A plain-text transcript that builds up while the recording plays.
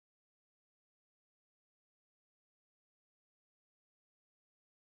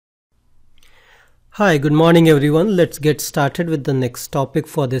Hi, good morning everyone. Let's get started with the next topic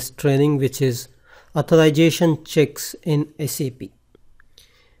for this training, which is authorization checks in SAP.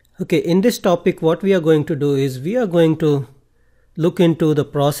 Okay, in this topic what we are going to do is we are going to look into the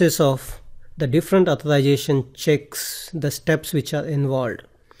process of the different authorization checks, the steps which are involved.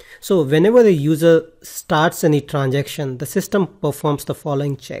 So whenever a user starts any transaction, the system performs the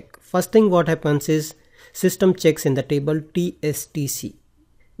following check. First thing what happens is system checks in the table TSTC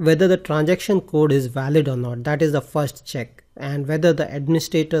whether the transaction code is valid or not. That is the first check, and whether the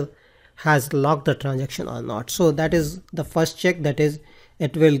administrator has locked the transaction or not. So that is the first check, that is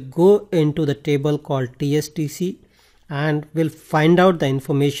it will go into the table called TSTC and will find out the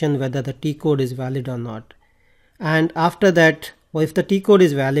information whether the T code is valid or not. And after that, if the T code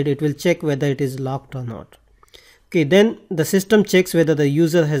is valid, it will check whether it is locked or not. Okay, then the system checks whether the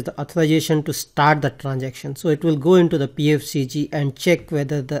user has the authorization to start the transaction. So it will go into the PFCG and check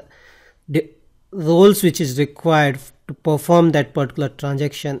whether the roles which is required to perform that particular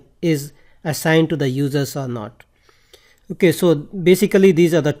transaction is assigned to the users or not. Okay, so basically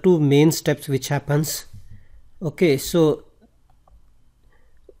these are the two main steps which happens. Okay, so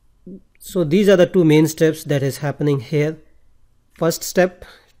these are the two main steps that is happening here. First step,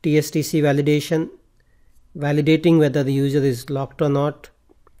 TSTC validation, validating whether the user is locked or not.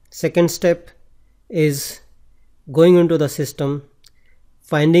 Second step is going into the system,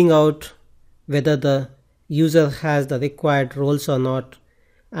 finding out whether the user has the required roles or not.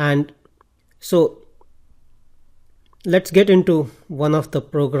 And so let's get into one of the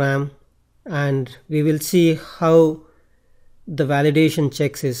program and we will see how the validation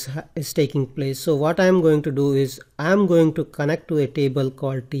checks is taking place. So what I am going to do is I am going to connect to a table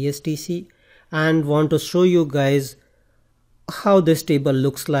called TSTC and want to show you guys how this table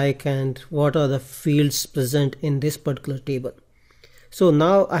looks like and what are the fields present in this particular table. So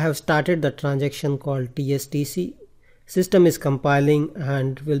now I have started the transaction called TSTC. System is compiling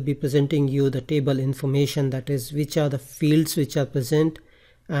and will be presenting you the table information, that is which are the fields which are present,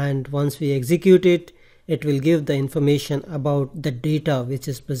 and once we execute it, it will give the information about the data which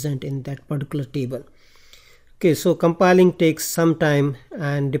is present in that particular table. Okay, so compiling takes some time,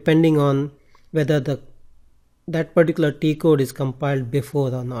 and depending on whether that particular T code is compiled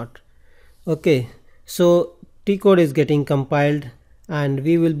before or not. Okay, so T code is getting compiled and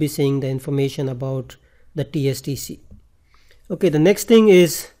we will be seeing the information about the TSTC. Okay, the next thing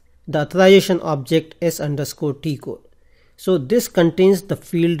is the authorization object s_T code. So this contains the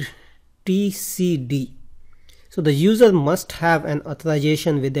field TCD. So the user must have an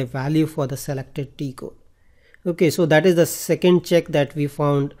authorization with a value for the selected T code. Okay, so that is the second check that we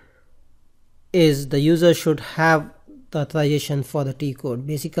found, is the user should have the authorization for the T code.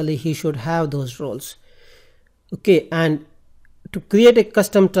 Basically he should have those roles. Okay, and to create a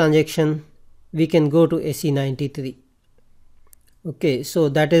custom transaction we can go to SE93. Okay, so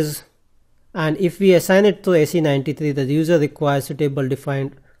that is, and if we assign it to SE93, the user requires suitable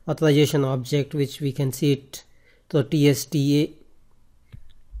defined authorization object, which we can see it to TSTA.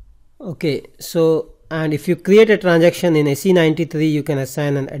 Okay, so and if you create a transaction in SE93, you can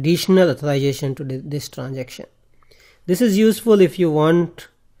assign an additional authorization to this transaction. This is useful if you want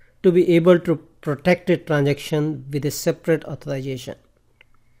to be able to protect a transaction with a separate authorization.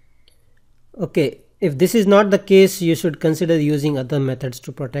 Okay, if this is not the case, you should consider using other methods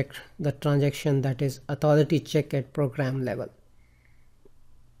to protect the transaction, that is authority check at program level.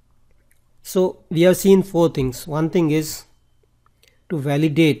 So we have seen four things. One thing is to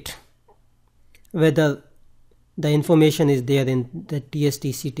validate whether the information is there in the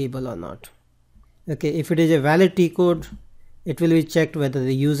TSTC table or not. Okay, if it is a valid T code, it will be checked whether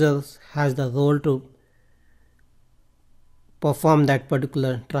the user has the role to perform that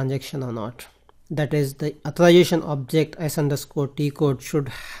particular transaction or not. That is, the authorization object s_T code should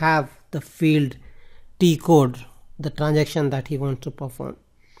have the field T code, the transaction that he wants to perform.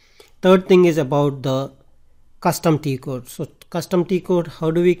 Third thing is about the custom T code. So custom T code,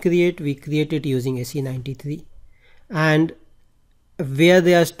 how do we create? We create it using SE93, and where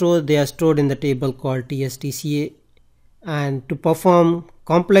they are stored in the table called TSTCA. And to perform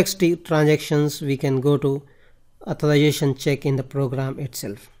complex transactions, we can go to authorization check in the program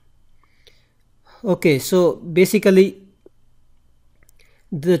itself. Okay, so basically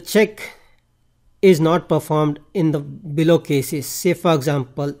the check is not performed in the below cases. Say for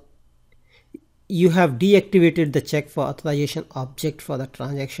example, you have deactivated the check for authorization object for the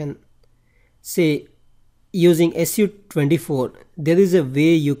transaction. Say using SU24, there is a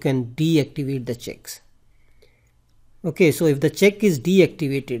way you can deactivate the checks. Okay, so if the check is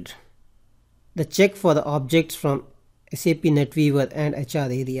deactivated, the check for the objects from SAP NetWeaver and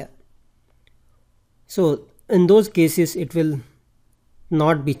HR area, So in those cases it will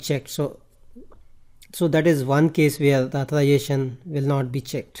not be checked. So that is one case where the authorization will not be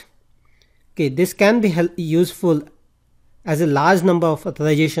checked. Okay, this can be useful as a large number of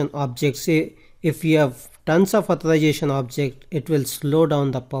authorization objects. Say if you have tons of authorization objects, it will slow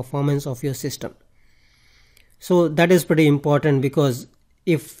down the performance of your system. So that is pretty important, because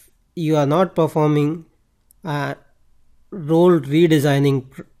if you are not performing role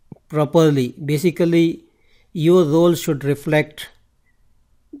redesigning properly, basically your role should reflect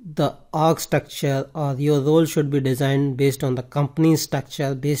the org structure, or your role should be designed based on the company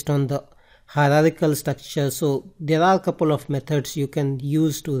structure, based on the hierarchical structure. So there are a couple of methods you can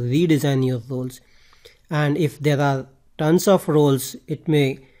use to redesign your roles, and if there are tons of roles, it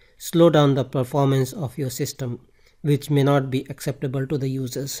may slow down the performance of your system, which may not be acceptable to the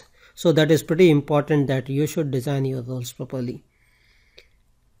users. So that is pretty important, that you should design your roles properly.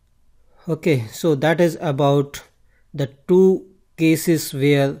 Okay, so that is about the two cases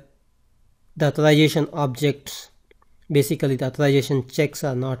where the authorization objects, basically the authorization checks,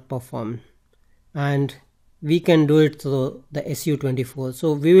 are not performed, and we can do it through the SU24.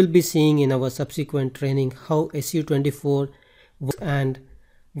 So we will be seeing in our subsequent training how SU24 works and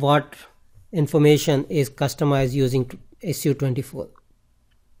what information is customized using SU24.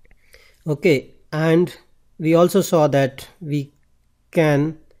 Okay, and we also saw that we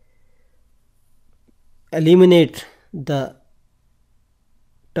can eliminate the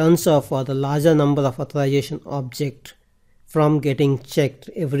tons of, or the larger number of authorization objects from getting checked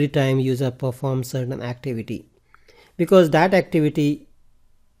every time user performs certain activity, because that activity,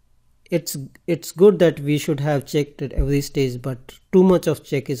 it's good that we should have checked at every stage, but too much of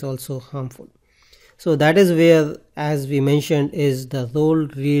check is also harmful. So that is where, as we mentioned, is the role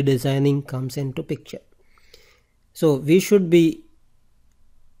redesigning comes into picture. So we should be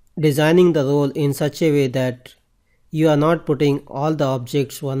designing the role in such a way that you are not putting all the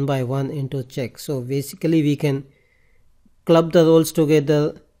objects one by one into check. So basically we can club the roles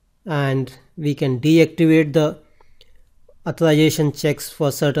together, and we can deactivate the authorization checks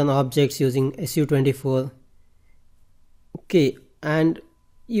for certain objects using SU24. Okay, and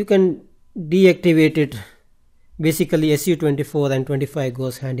you can deactivate it. Basically SU24 and 25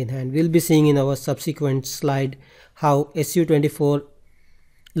 goes hand in hand. We'll be seeing in our subsequent slide how SU24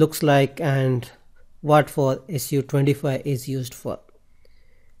 looks like and what for SU25 is used for.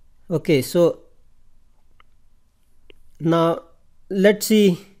 Okay, so now let's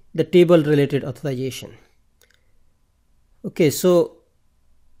see the table related authorization. Okay, so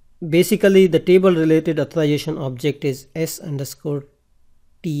basically the table related authorization object is s underscore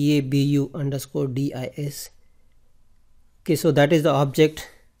tabu underscore dis. Okay, so that is the object,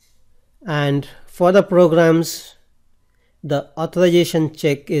 and for the programs, the authorization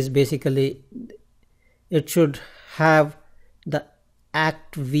check is basically, it should have the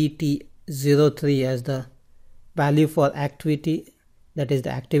actvt03 as the value for activity, that is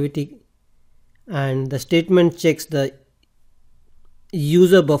the activity, and the statement checks the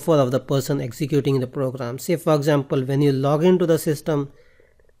user buffer of the person executing the program. Say for example, when you log into the system,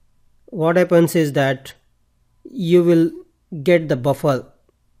 what happens is that you will get the buffer,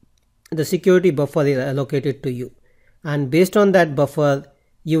 the security buffer is allocated to you, and based on that buffer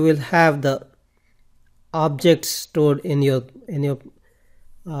you will have the objects stored in your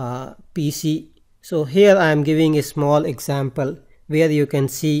PC. So here I am giving a small example where you can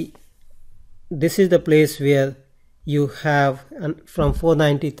see this is the place where you have, and from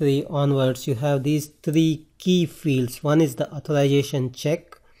 493 onwards you have these three key fields. One is the authorization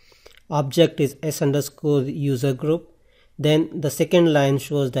check, object is s underscore user group, then the second line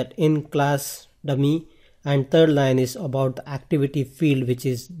shows that in class dummy, and third line is about the activity field, which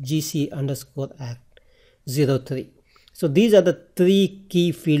is gc underscore act 03. So these are the three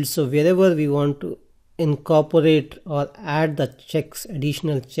key fields. So wherever we want to incorporate or add the checks,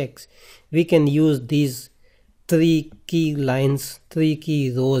 additional checks, we can use these three key lines, three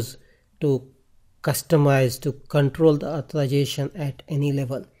key rows to customize, to control the authorization at any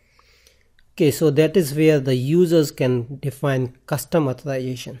level. Okay, so that is where the users can define custom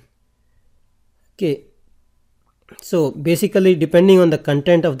authorization. Okay, so basically depending on the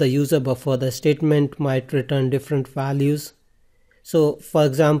content of the user buffer, the statement might return different values. So for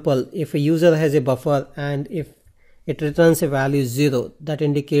example, if a user has a buffer and if it returns a value 0, that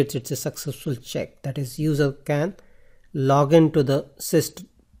indicates it's a successful check, that is user can log into the system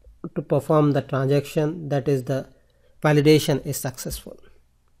to perform the transaction, that is the validation is successful.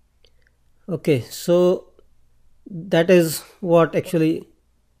 Okay, so that is what actually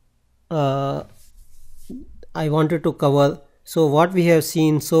I wanted to cover. So what we have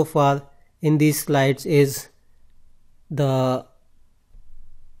seen so far in these slides is the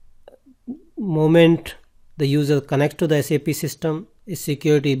moment the user connects to the SAP system, a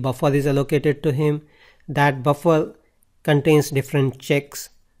security buffer is allocated to him. That buffer contains different checks.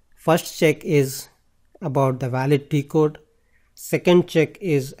 First check is about the valid T code. Second check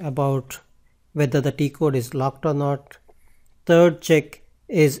is about whether the T code is locked or not. Third check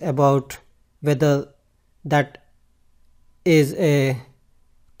is about whether that is a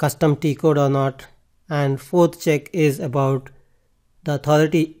custom T code or not. And fourth check is about the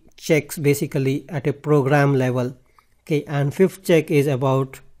authority checks basically at a program level. Okay, and fifth check is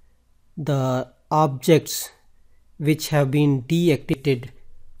about the objects which have been deactivated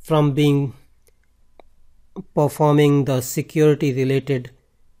from being performing the security related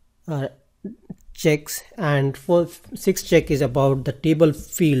checks. And sixth check is about the table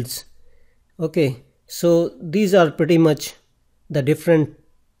fields. Okay, so these are pretty much the different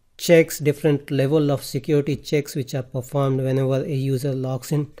checks, different level of security checks which are performed whenever a user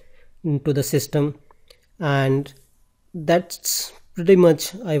logs into the system. And that's pretty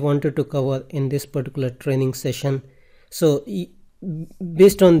much I wanted to cover in this particular training session. So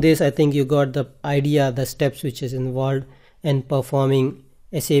based on this, I think you got the idea, the steps which is involved in performing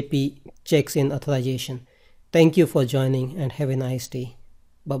SAP checks in authorization. Thank you for joining and have a nice day.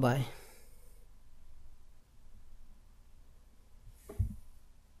 Bye bye.